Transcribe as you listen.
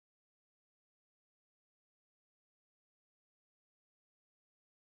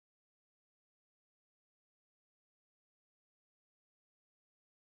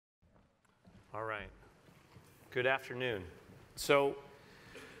All right. Good afternoon. So,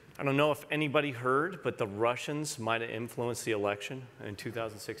 I don't know if anybody heard, but the Russians might have influenced the election in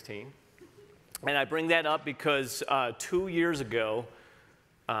 2016. And I bring that up because 2 years ago,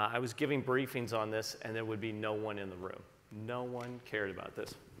 I was giving briefings on this, and there would be no one in the room. No one cared about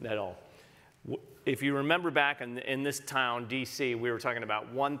this at all. If you remember back in this town, D.C., we were talking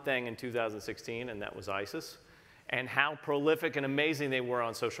about one thing in 2016, and that was ISIS, and how prolific and amazing they were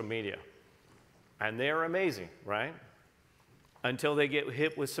on social media. And they're amazing, right? Until they get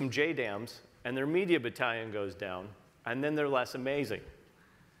hit with some JDAMs, and their media battalion goes down, and then they're less amazing.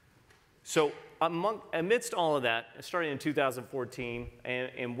 So amidst all of that, starting in 2014,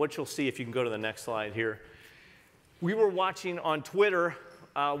 and what you'll see if you can go to the next slide here, we were watching on Twitter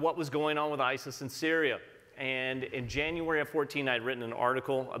what was going on with ISIS in Syria. And in January of 14, I'd written an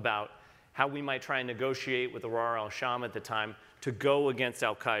article about how we might try and negotiate with the Arar al-Sham at the time to go against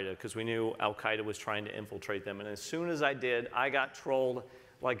al-Qaeda, because we knew al-Qaeda was trying to infiltrate them. And as soon as I did, I got trolled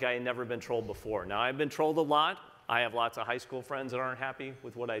like I had never been trolled before. Now, I've been trolled a lot. I have lots of high school friends that aren't happy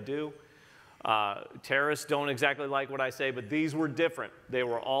with what I do. Terrorists don't exactly like what I say, but these were different. They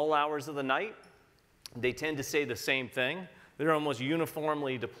were all hours of the night. They tend to say the same thing. They're almost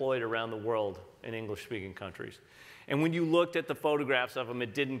uniformly deployed around the world in English-speaking countries. And when you looked at the photographs of them,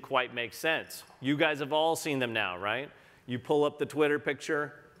 it didn't quite make sense. You guys have all seen them now, right? You pull up the Twitter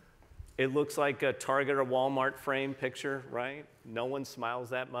picture, it looks like a Target or Walmart frame picture, right? No one smiles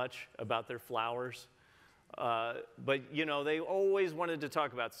that much about their flowers. But, you know, they always wanted to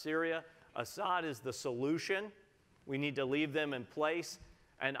talk about Syria. Assad is the solution. We need to leave them in place.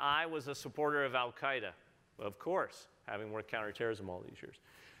 And I was a supporter of al-Qaeda, of course, having worked counterterrorism all these years.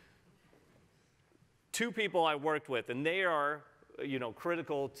 Two people I worked with, and they are, you know,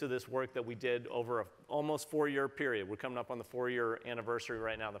 critical to this work that we did over an almost 4-year period. We're coming up on the 4-year anniversary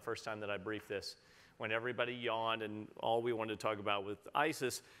right now, the first time that I briefed this, when everybody yawned and all we wanted to talk about with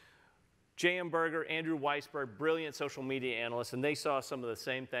ISIS. J.M. Berger, Andrew Weisberg, brilliant social media analysts, and they saw some of the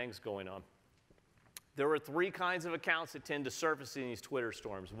same things going on. There were 3 kinds of accounts that tend to surface in these Twitter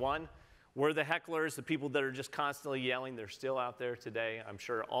storms. One were the hecklers, the people that are just constantly yelling. They're still out there today. I'm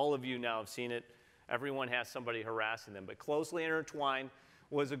sure all of you now have seen it. Everyone has somebody harassing them. But closely intertwined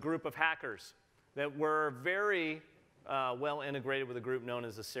was a group of hackers that were very well integrated with a group known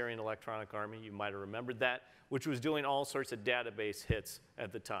as the Syrian Electronic Army. You might have remembered that, which was doing all sorts of database hits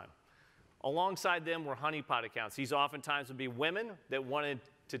at the time. Alongside them were honeypot accounts. These oftentimes would be women that wanted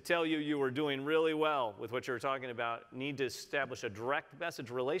to tell you you were doing really well with what you were talking about, need to establish a direct message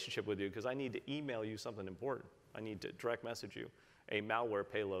relationship with you because I need to email you something important. I need to direct message you a malware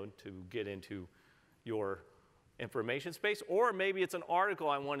payload to get into your information space, or maybe it's an article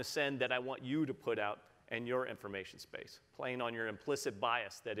I want to send that I want you to put out in your information space, playing on your implicit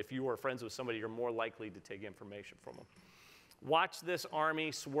bias that if you are friends with somebody, you're more likely to take information from them. Watch this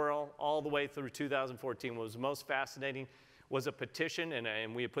army swirl all the way through 2014. What was most fascinating was a petition,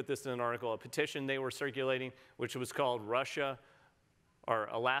 and we had put this in an article, a petition they were circulating, which was called Russia, or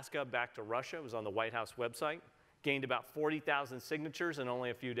Alaska Back to Russia. It was on the White House website. Gained about 40,000 signatures in only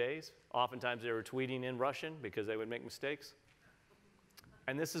a few days. Oftentimes they were tweeting in Russian because they would make mistakes.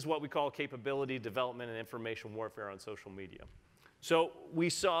 And this is what we call capability development and information warfare on social media. So we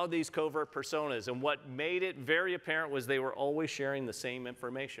saw these covert personas, and what made it very apparent was they were always sharing the same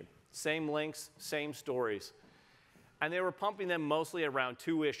information, same links, same stories. And they were pumping them mostly around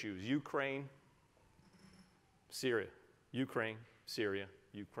 2 issues: Ukraine, Syria. Ukraine, Syria,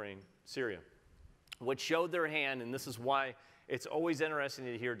 Ukraine, Syria. What showed their hand, and this is why it's always interesting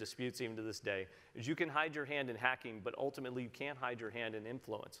to hear disputes even to this day, is you can hide your hand in hacking, but ultimately you can't hide your hand in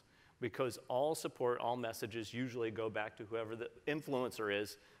influence, because all support, all messages usually go back to whoever the influencer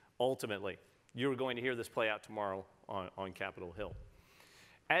is ultimately. You're going to hear this play out tomorrow on Capitol Hill.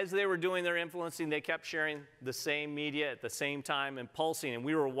 As they were doing their influencing, they kept sharing the same media at the same time and pulsing, and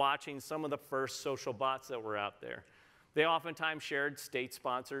we were watching some of the first social bots that were out there. They oftentimes shared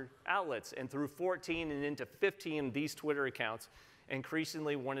state-sponsored outlets, and through 14 and into 15 of these Twitter accounts,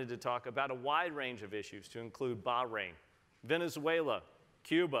 increasingly wanted to talk about a wide range of issues to include Bahrain, Venezuela,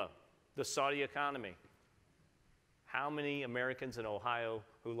 Cuba, the Saudi economy. How many Americans in Ohio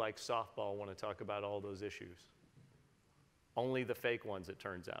who like softball want to talk about all those issues? Only the fake ones, it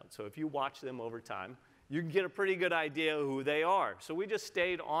turns out. So if you watch them over time, you can get a pretty good idea of who they are. So we just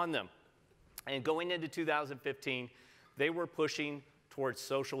stayed on them. And going into 2015, they were pushing towards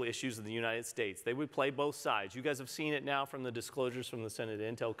social issues in the United States. They would play both sides. You guys have seen it now from the disclosures from the Senate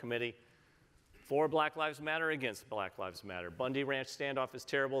Intel Committee. For Black Lives Matter, against Black Lives Matter. Bundy Ranch standoff is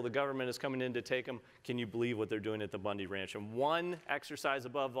terrible. The government is coming in to take them. Can you believe what they're doing at the Bundy Ranch? And one exercise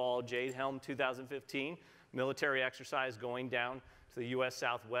above all, Jade Helm 2015, military exercise going down to the U.S.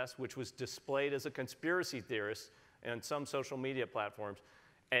 Southwest, which was displayed as a conspiracy theorist on some social media platforms,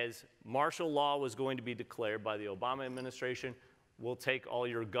 as martial law was going to be declared by the Obama administration. We'll take all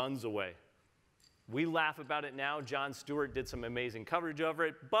your guns away. We laugh about it now. Jon Stewart did some amazing coverage of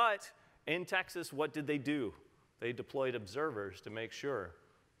it, but in Texas, what did they do? They deployed observers to make sure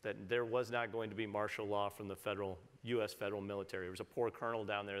that there was not going to be martial law from the U.S. federal military. There was a poor colonel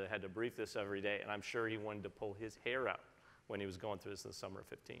down there that had to brief this every day, and I'm sure he wanted to pull his hair out when he was going through this in the summer of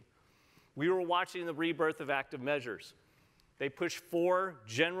 15. We were watching the rebirth of active measures. They pushed 4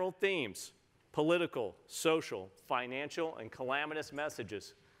 general themes: political, social, financial, and calamitous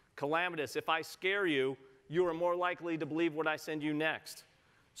messages. Calamitous: if I scare you, you are more likely to believe what I send you next.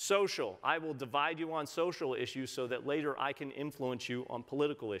 Social: I will divide you on social issues so that later I can influence you on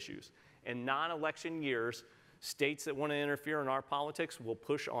political issues. In non-election years, states that want to interfere in our politics will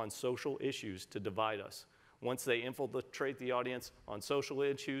push on social issues to divide us. Once they infiltrate the audience on social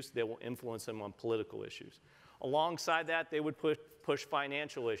issues, they will influence them on political issues. Alongside that, they would push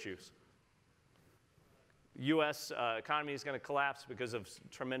financial issues. U.S. economy is going to collapse because of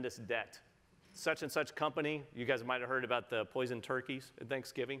tremendous debt. Such and such company, you guys might have heard about the poisoned turkeys at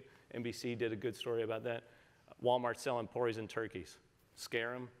Thanksgiving. NBC did a good story about that. Walmart selling poisoned turkeys.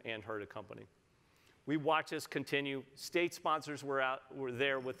 Scare them and hurt a company. We watched this continue. State sponsors were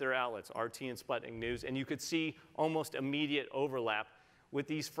there with their outlets, RT and Sputnik News, and you could see almost immediate overlap with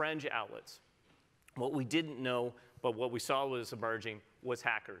these fringe outlets. What we didn't know, but what we saw was emerging, was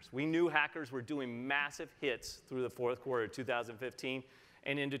hackers. We knew hackers were doing massive hits through the fourth quarter of 2015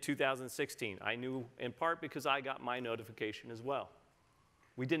 and into 2016. I knew in part because I got my notification as well.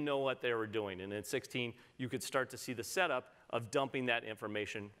 We didn't know what they were doing, and in 16, you could start to see the setup of dumping that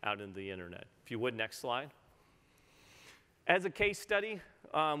information out into the internet. If you would, next slide. As a case study,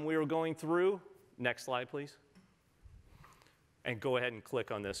 we were going through, next slide, please. And go ahead and click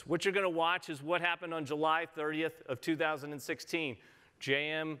on this. What you're going to watch is what happened on July 30th of 2016.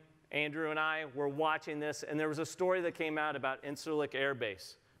 JM, Andrew, and I were watching this, and there was a story that came out about Incirlik Air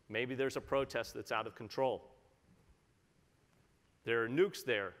Base. Maybe there's a protest that's out of control. There are nukes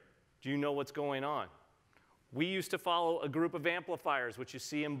there. Do you know what's going on? We used to follow a group of amplifiers, which you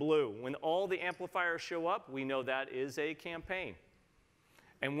see in blue. When all the amplifiers show up, we know that is a campaign.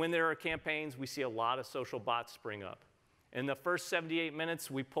 And when there are campaigns, we see a lot of social bots spring up. In the first 78 minutes,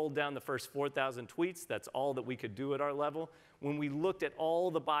 we pulled down the first 4,000 tweets. That's all that we could do at our level. When we looked at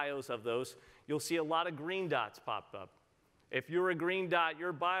all the bios of those, you'll see a lot of green dots popped up. If you're a green dot,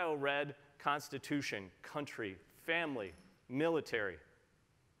 your bio read Constitution, country, family, military.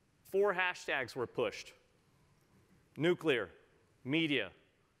 4 hashtags were pushed: nuclear, media,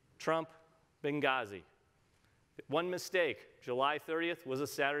 Trump, Benghazi. One mistake: July 30th was a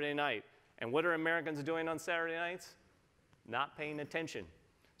Saturday night. And what are Americans doing on Saturday nights? Not paying attention.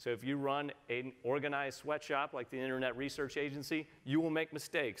 So if you run an organized sweatshop like the Internet Research Agency, you will make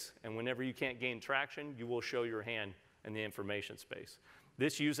mistakes. And whenever you can't gain traction, you will show your hand in the information space.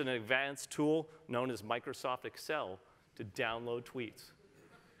 This used an advanced tool known as Microsoft Excel to download tweets.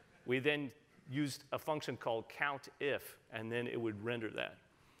 We then used a function called COUNTIF, and then it would render that.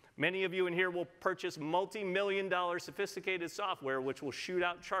 Many of you in here will purchase multi-million-dollar sophisticated software which will shoot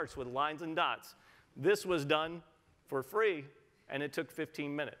out charts with lines and dots. This was done for free, and it took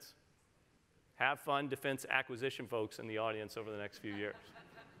 15 minutes. Have fun, defense acquisition folks in the audience over the next few years.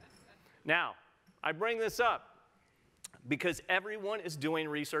 Now, I bring this up because everyone is doing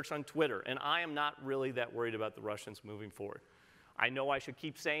research on Twitter, and I am not really that worried about the Russians moving forward. I know I should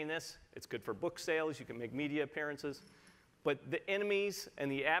keep saying this. It's good for book sales. You can make media appearances. But the enemies and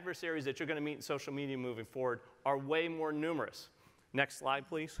the adversaries that you're going to meet in social media moving forward are way more numerous. Next slide,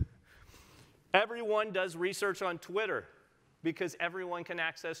 please. Everyone does research on Twitter because everyone can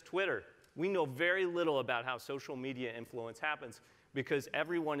access Twitter. We know very little about how social media influence happens because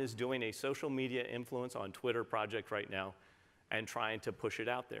everyone is doing a social media influence on Twitter project right now and trying to push it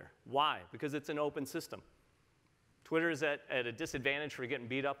out there. Why? Because it's an open system. Twitter is at a disadvantage for getting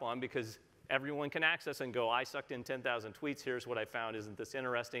beat up on because everyone can access and go, I sucked in 10,000 tweets. Here's what I found. Isn't this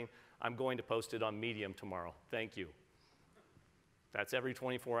interesting? I'm going to post it on Medium tomorrow. Thank you. That's every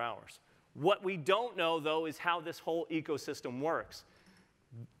 24 hours. What we don't know, though, is how this whole ecosystem works.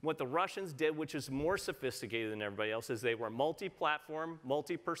 What the Russians did, which is more sophisticated than everybody else, is they were multi-platform,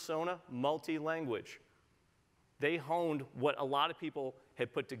 multi-persona, multi-language. They honed what a lot of people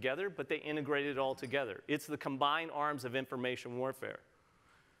had put together, but they integrated it all together. It's the combined arms of information warfare.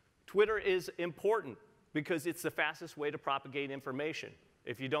 Twitter is important because it's the fastest way to propagate information.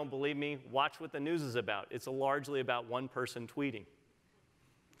 If you don't believe me, watch what the news is about. It's largely about one person tweeting.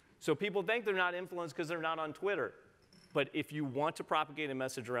 So people think they're not influenced because they're not on Twitter. But if you want to propagate a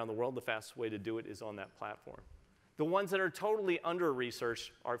message around the world, the fastest way to do it is on that platform. The ones that are totally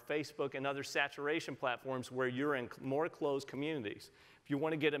under-researched are Facebook and other saturation platforms where you're in more closed communities. If you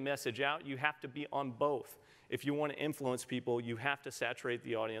want to get a message out, you have to be on both. If you want to influence people, you have to saturate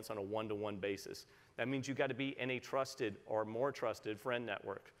the audience on a one-to-one basis. That means you've got to be in a trusted or more trusted friend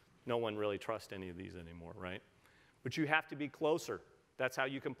network. No one really trusts any of these anymore, right? But you have to be closer. That's how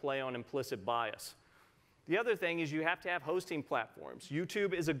you can play on implicit bias. The other thing is you have to have hosting platforms.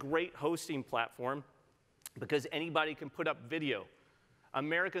 YouTube is a great hosting platform because anybody can put up video.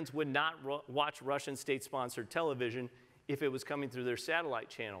 Americans would not watch Russian state-sponsored television if it was coming through their satellite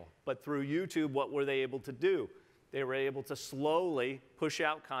channel. But through YouTube, what were they able to do? They were able to slowly push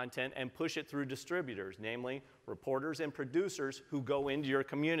out content and push it through distributors, namely reporters and producers who go into your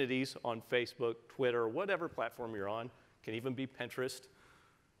communities on Facebook, Twitter, whatever platform you're on, can even be Pinterest.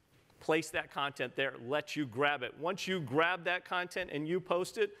 Place that content there, let you grab it. Once you grab that content and you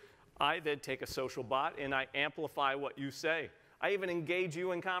post it, I then take a social bot and I amplify what you say. I even engage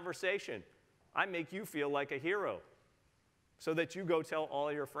you in conversation. I make you feel like a hero so that you go tell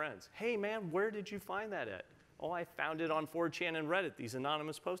all your friends, hey man, where did you find that at? Oh, I found it on 4chan and Reddit, these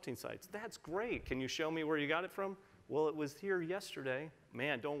anonymous posting sites. That's great. Can you show me where you got it from? Well, it was here yesterday.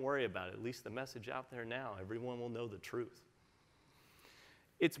 Man, don't worry about it. At least the message out there now. Everyone will know the truth.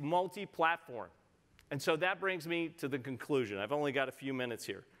 It's multi-platform. And so that brings me to the conclusion. I've only got a few minutes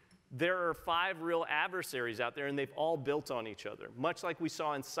here. There are 5 real adversaries out there, and they've all built on each other. Much like we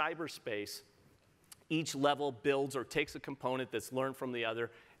saw in cyberspace, each level builds or takes a component that's learned from the other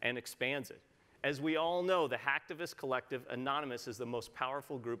and expands it. As we all know, the hacktivist collective, Anonymous, is the most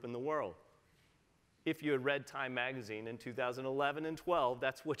powerful group in the world. If you had read Time magazine in 2011 and 12,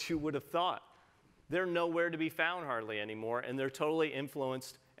 that's what you would have thought. They're nowhere to be found hardly anymore, and they're totally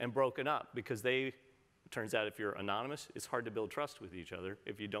influenced and broken up because it turns out if you're anonymous, it's hard to build trust with each other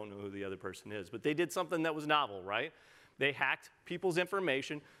if you don't know who the other person is. But they did something that was novel, right? They hacked people's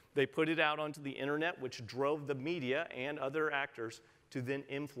information, they put it out onto the internet, which drove the media and other actors to then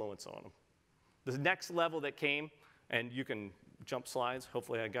influence on them. The next level that came, and you can jump slides,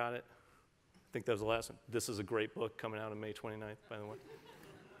 hopefully I got it. I think that was the last one. This is a great book coming out on May 29th, by the way.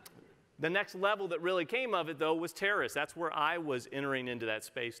 The next level that really came of it, though, was terrorists. That's where I was entering into that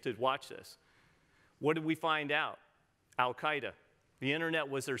space to watch this. What did we find out? Al-Qaeda. The internet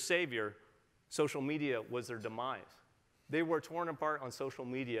was their savior. Social media was their demise. They were torn apart on social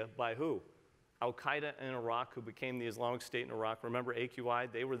media by who? Al-Qaeda in Iraq, who became the Islamic State in Iraq. Remember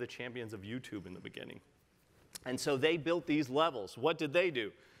AQI? They were the champions of YouTube in the beginning. And so they built these levels. What did they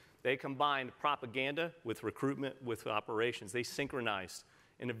do? They combined propaganda with recruitment with operations. They synchronized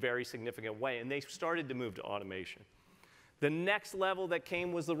in a very significant way, and they started to move to automation. The next level that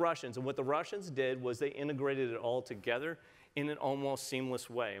came was the Russians, and what the Russians did was they integrated it all together in an almost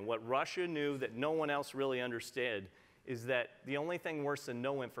seamless way. And what Russia knew that no one else really understood is that the only thing worse than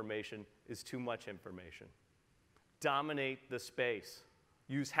no information is too much information. Dominate the space.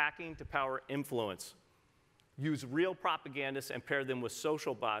 Use hacking to power influence. Use real propagandists and pair them with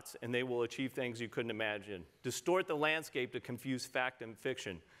social bots, and they will achieve things you couldn't imagine. Distort the landscape to confuse fact and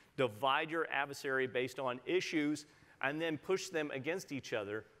fiction. Divide your adversary based on issues, and then push them against each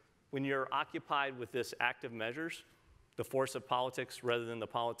other. When you're occupied with this active measures, the force of politics rather than the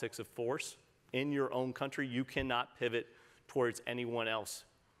politics of force, in your own country, you cannot pivot towards anyone else.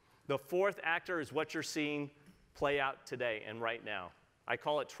 The fourth actor is what you're seeing play out today and right now. I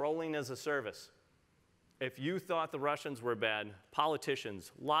call it trolling as a service. If you thought the Russians were bad,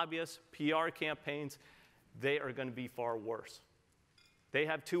 politicians, lobbyists, PR campaigns, they are going to be far worse. They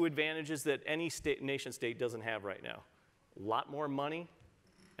have 2 advantages that any nation state doesn't have right now. A lot more money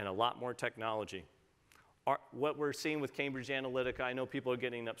and a lot more technology. What we're seeing with Cambridge Analytica, I know people are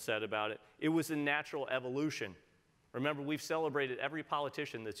getting upset about it. It was a natural evolution. Remember, we've celebrated every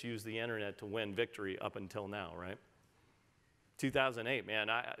politician that's used the internet to win victory up until now, right? 2008, man,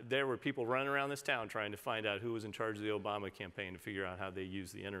 there were people running around this town trying to find out who was in charge of the Obama campaign to figure out how they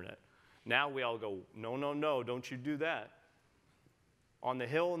use the internet. Now we all go, no, no, no, don't you do that. On the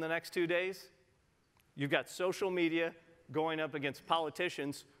Hill in the next 2 days, you've got social media going up against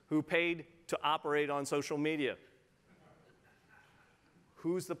politicians who paid to operate on social media.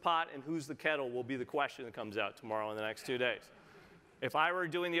 Who's the pot and who's the kettle will be the question that comes out tomorrow in the next 2 days. If I were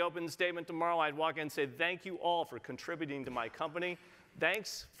doing the open statement tomorrow, I'd walk in and say, thank you all for contributing to my company.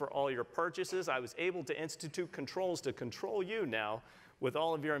 Thanks for all your purchases. I was able to institute controls to control you now, with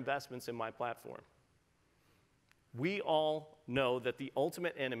all of your investments in my platform. We all know that the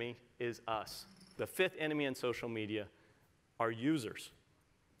ultimate enemy is us. The fifth enemy in social media are users.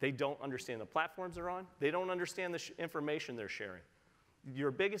 They don't understand the platforms they're on. They don't understand the information they're sharing.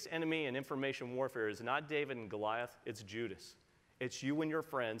 Your biggest enemy in information warfare is not David and Goliath, it's Judas. It's you and your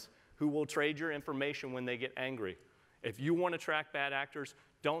friends who will trade your information when they get angry. If you want to track bad actors,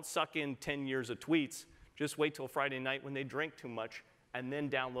 don't suck in 10 years of tweets. Just wait till Friday night when they drink too much and then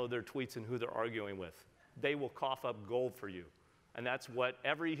download their tweets and who they're arguing with. They will cough up gold for you. And that's what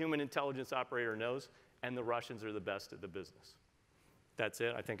every human intelligence operator knows, and the Russians are the best at the business. That's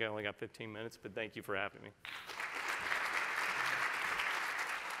it. I think I only got 15 minutes, but thank you for having me.